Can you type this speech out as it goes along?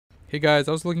Hey guys,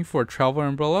 I was looking for a travel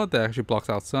umbrella that actually blocks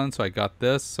out sun, so I got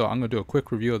this. So I'm going to do a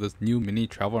quick review of this new mini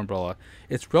travel umbrella.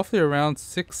 It's roughly around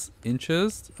 6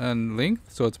 inches in length,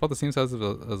 so it's about the same size as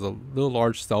a little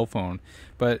large cell phone.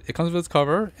 But it comes with its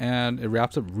cover, and it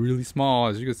wraps up really small.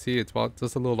 As you can see, it's about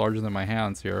just a little larger than my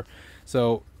hands here.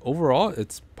 So overall,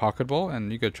 it's pocketable,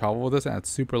 and you could travel with this, and it's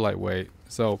super lightweight.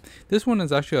 So this one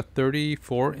is actually a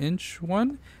 34-inch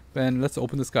one. And let's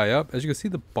open this guy up. As you can see,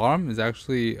 the bottom is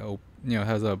actually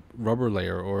has a rubber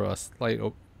layer or a slight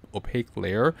opaque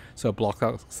layer, so it blocks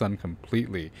out sun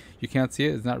completely. You can't see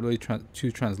it. It's not really too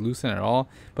translucent at all.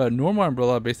 But a normal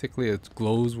umbrella, basically it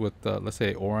glows with let's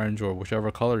say orange or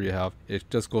whichever color you have. It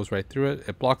just goes right through it.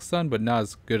 It blocks sun, but not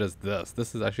as good as this.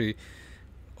 This is actually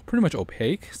pretty much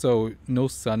opaque, so no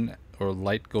sun or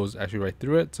light goes actually right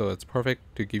through it, so it's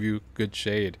perfect to give you good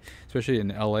shade, especially in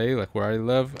LA, like where I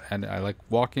live, and I like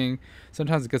walking.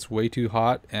 Sometimes it gets way too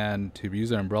hot, and to use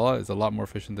an umbrella is a lot more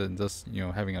efficient than just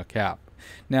having a cap.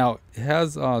 Now it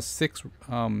has 6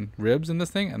 ribs in this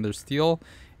thing, and they're steel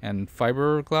and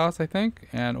fiberglass, I think,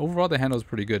 and overall the handle is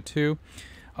pretty good too.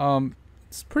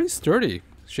 It's pretty sturdy.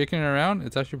 Shaking it around,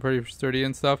 it's actually pretty sturdy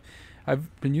and stuff.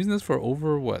 I've been using this for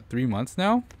over 3 months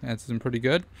now, and it's been pretty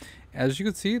good. As you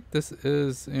can see, this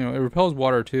is, it repels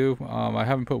water too. I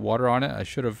haven't put water on it. I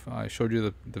should have showed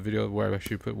you the video where I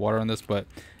actually put water on this, but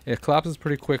it collapses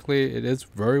pretty quickly. It is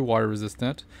very water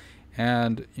resistant,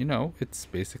 and it's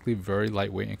basically very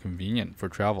lightweight and convenient for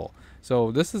travel. So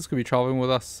this is going to be traveling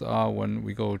with us when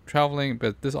we go traveling,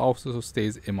 but this also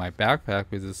stays in my backpack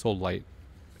because it's so light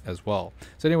as well.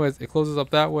 So anyways, it closes up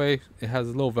that way. It has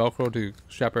a little Velcro to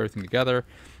strap everything together,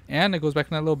 and it goes back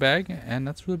in that little bag, and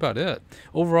that's really about it.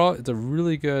 Overall, it's a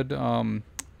really good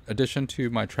addition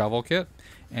to my travel kit,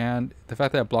 and the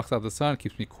fact that it blocks out the sun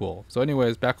keeps me cool. So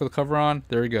anyways, back with the cover on,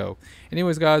 there we go.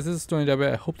 Anyways guys, this is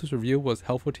SterlingW. I hope this review was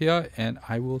helpful to you, and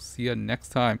I will see you next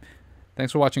time.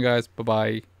 Thanks for watching guys. Bye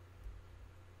bye.